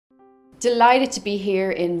Delighted to be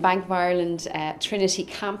here in Bank of Ireland Trinity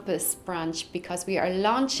Campus branch because we are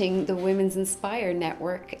launching the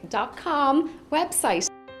women'sinspirenetwork.com website.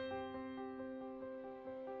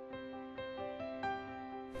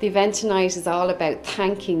 The event tonight is all about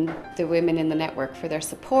thanking the women in the network for their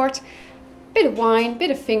support. Bit of wine,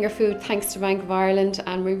 bit of finger food, thanks to Bank of Ireland,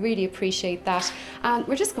 and we really appreciate that. And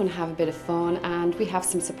we're just going to have a bit of fun, and we have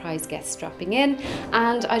some surprise guests dropping in.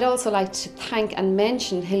 And I'd also like to thank and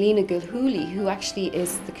mention Helena Gilhooly, who actually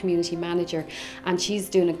is the community manager, and she's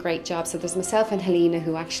doing a great job. So there's myself and Helena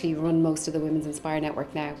who actually run most of the Women's Inspire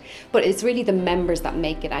Network now, but it's really the members that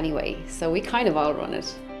make it anyway. So we kind of all run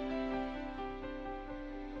it.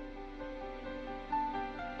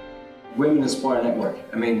 Women Inspire Network.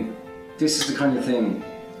 I mean, this is the kind of thing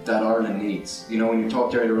that Ireland needs. You know, when you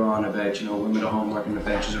talked earlier on about, you know, women at home working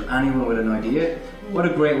adventures or anyone with an idea, what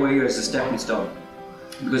a great way as a stepping stone.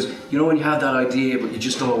 Because, you know, when you have that idea but you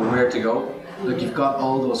just don't know where to go, like you've got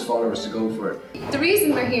all those followers to go for it. The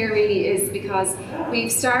reason we're here really is because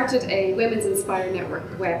we've started a Women's Inspire Network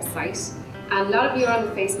website, and a lot of you are on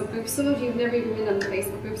the Facebook group. Some of you have never even been on the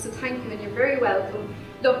Facebook group, so thank you and you're very welcome.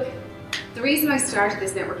 Look, the reason I started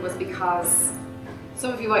this network was because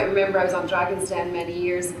some of you might remember I was on Dragon's Den many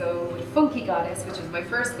years ago with Funky Goddess, which was my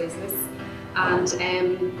first business, and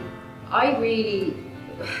I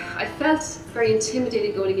felt very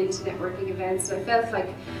intimidated going into networking events. I felt like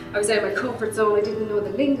I was out of my comfort zone. I didn't know the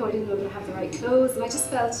lingo, I didn't know that I have the right clothes, and I just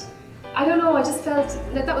felt, I don't know, I just felt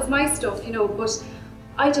that that was my stuff, you know, but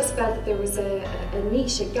I just felt that there was a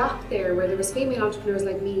niche, a gap there, where there was female entrepreneurs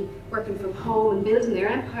like me working from home and building their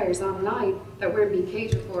empires online that weren't being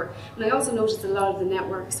catered for. And I also noticed a lot of the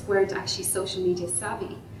networks weren't actually social media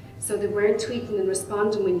savvy. So they weren't tweeting and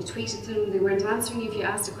responding when you tweeted to them, they weren't answering you if you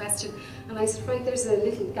asked a question. And I said, right, there's a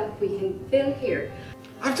little gap we can fill here.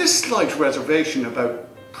 I've this slight reservation about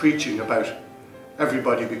preaching about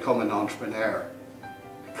everybody becoming an entrepreneur.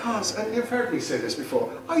 Because, and you've heard me say this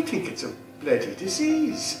before, I think it's a bloody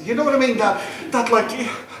disease. You know what I mean? That like,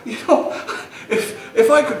 you know, if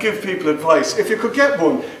I could give people advice, if you could get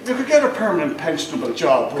one, if you could get a permanent pensionable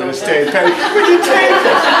job with a state pension, would you take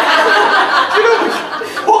it? You know,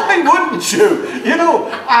 why wouldn't you? You know,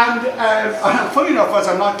 and funny enough, as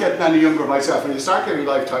I'm not getting any younger myself, when you start getting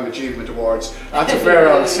lifetime achievement awards, that's a fair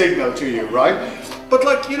old signal to you, right? But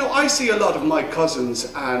like, you know, I see a lot of my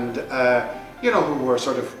cousins and you know, who were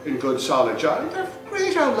sort of in good solid jobs. They've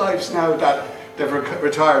great old lives now that they've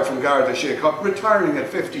retired from Garda Síochána, retiring at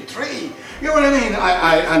 53. You know what I mean?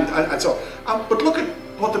 And so, but look at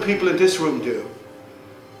what the people in this room do.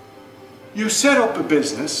 You set up a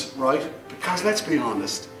business, right? Because let's be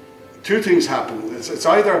honest, two things happen. It's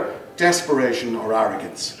either desperation or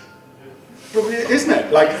arrogance. Isn't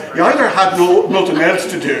it? Like, you either had nothing else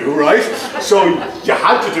to do, right? So you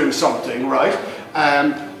had to do something, right?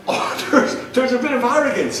 Oh, there's a bit of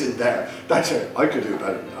arrogance in there. That's it. I could do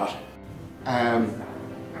better than that.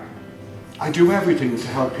 I do everything to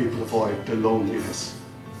help people avoid the loneliness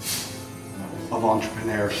of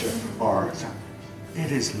entrepreneurship, or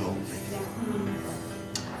it is lonely.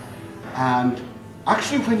 And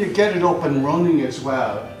actually, when you get it up and running as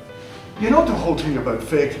well, you know the whole thing about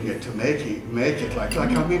faking it to make it. Like I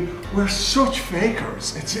mean, we're such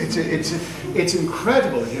fakers. It's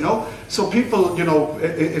incredible, you know. So people, you know,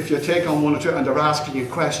 if you take on one or two and they're asking you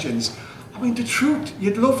questions, I mean, the truth,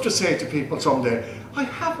 you'd love to say to people someday, I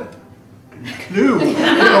haven't a clue. You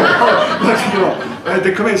know, like, you know,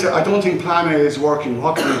 they come in and say, I don't think Plan A is working.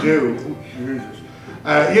 What can we do?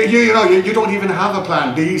 You know, you don't even have a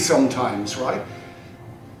Plan B sometimes, right?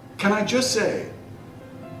 Can I just say,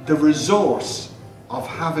 the resource of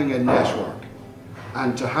having a network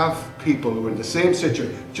and to have people who are in the same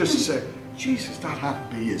situation just to say, Jesus, that happened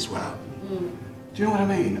to me as well. Do you know what I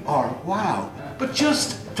mean? Or, wow. But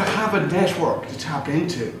just to have a network to tap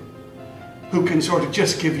into who can sort of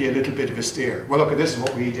just give you a little bit of a steer. Well, look, this is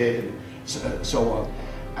what we did and so on.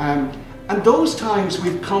 And those times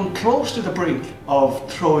we've come close to the brink of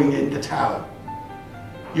throwing in the towel.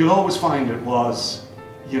 You'll always find it was,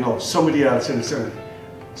 you know, somebody else in a certain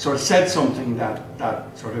sort of said something that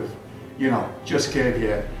sort of, you know, just gave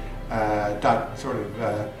you that sort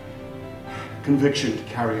of conviction to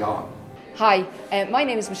carry on. Hi, my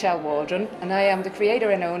name is Michelle Waldron and I am the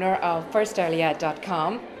creator and owner of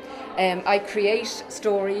firstearlyed.com. I create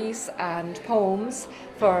stories and poems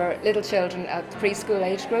for little children at the preschool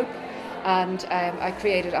age group, and I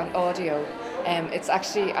create it on audio. It's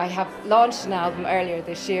actually, I have launched an album earlier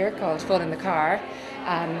this year called Fun in the Car,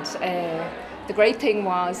 and the great thing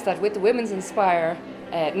was that with the Women's Inspire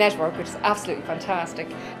network, which is absolutely fantastic.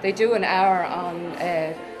 They do an hour on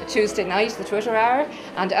a Tuesday night, the Twitter hour,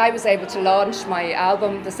 and I was able to launch my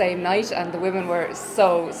album the same night, and the women were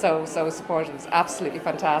so supportive. It's absolutely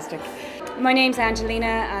fantastic. My name's Angelina,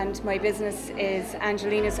 and my business is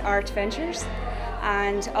Angelina's Art Ventures,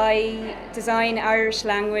 and I design Irish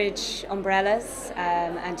language umbrellas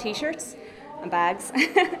and t-shirts and bags.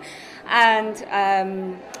 And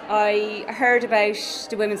I heard about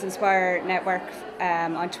the Women's Inspire Network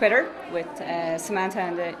on Twitter with Samantha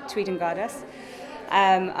and the Tweeting Goddess.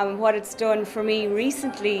 And what it's done for me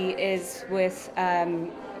recently is with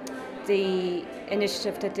the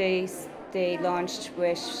initiative that they launched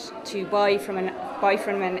to buy from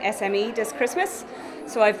an SME this Christmas.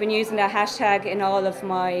 So I've been using that hashtag in all of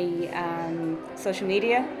my social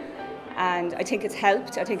media, and I think it's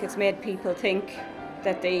helped. I think it's made people think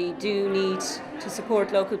that they do need to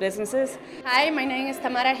support local businesses. Hi, my name is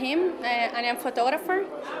Tamara Him, and I'm a photographer,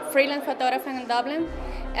 freelance photographer in Dublin.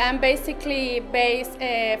 I'm basically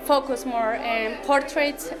focus more on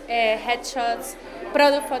portraits, headshots,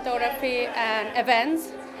 product photography, and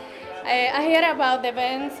events. I heard about the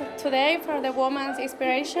events today for the Women's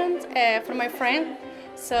Inspiration from my friend.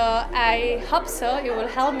 So I hope so it will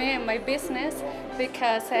help me in my business,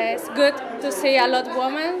 because it's good to see a lot of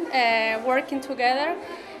women working together,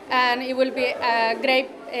 and it will be a great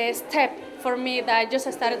step for me that I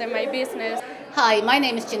just started my business. Hi, my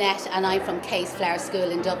name is Jeanette, and I'm from Case Flower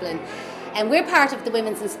School in Dublin. And we're part of the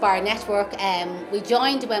Women's Inspire Network. We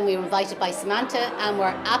joined when we were invited by Samantha, and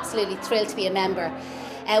we're absolutely thrilled to be a member.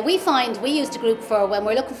 We find we use the group for when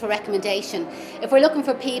we're looking for recommendation. If we're looking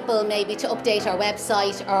for people maybe to update our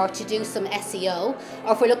website or to do some SEO,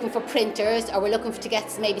 or if we're looking for printers, or we're looking to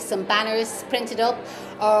get maybe some banners printed up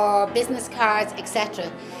or business cards, etc.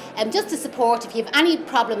 Just to support, if you have any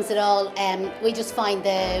problems at all, we just find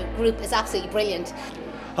the group is absolutely brilliant.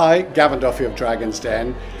 Hi, Gavin Duffy of Dragon's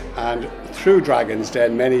Den, and through Dragon's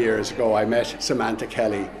Den many years ago I met Samantha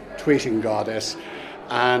Kelly, Tweeting Goddess,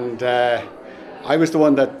 and I was the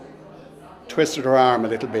one that twisted her arm a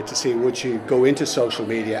little bit to see would she go into social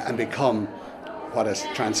media and become, what has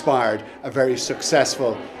transpired, a very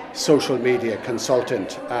successful social media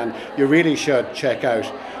consultant. And you really should check out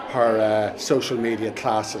her social media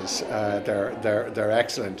classes. They're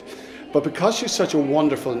excellent. But because she's such a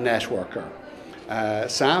wonderful networker,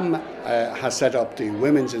 Sam has set up the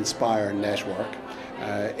Women's Inspire Network.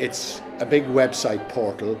 It's a big website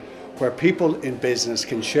portal where people in business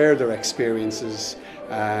can share their experiences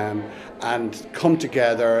and come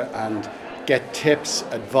together and get tips,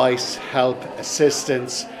 advice, help,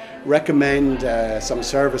 assistance, recommend some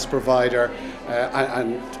service provider,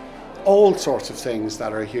 and all sorts of things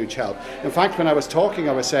that are a huge help. In fact, when I was talking,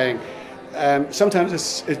 I was saying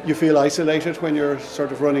sometimes you feel isolated when you're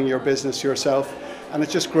sort of running your business yourself, and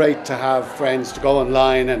it's just great to have friends to go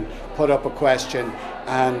online and put up a question,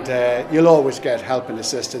 and you'll always get help and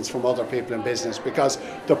assistance from other people in business, because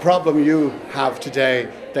the problem you have today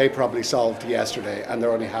they probably solved yesterday, and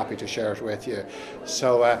they're only happy to share it with you.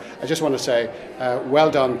 So I just want to say well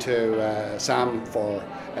done to Sam for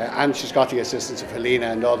and she's got the assistance of Helena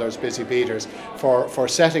and others, busy beaters, for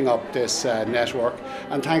setting up this network,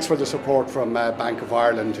 and thanks for the support from Bank of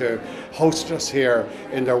Ireland, who hosted us here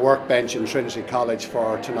in their workbench in Trinity College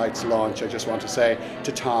for tonight's launch. I just want to say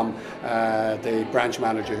to Tom, the branch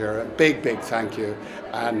manager here, a big thank you,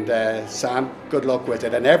 and Sam, good luck with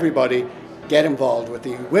it, and everybody get involved with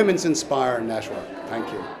the Women's Inspire Network. Thank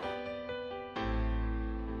you.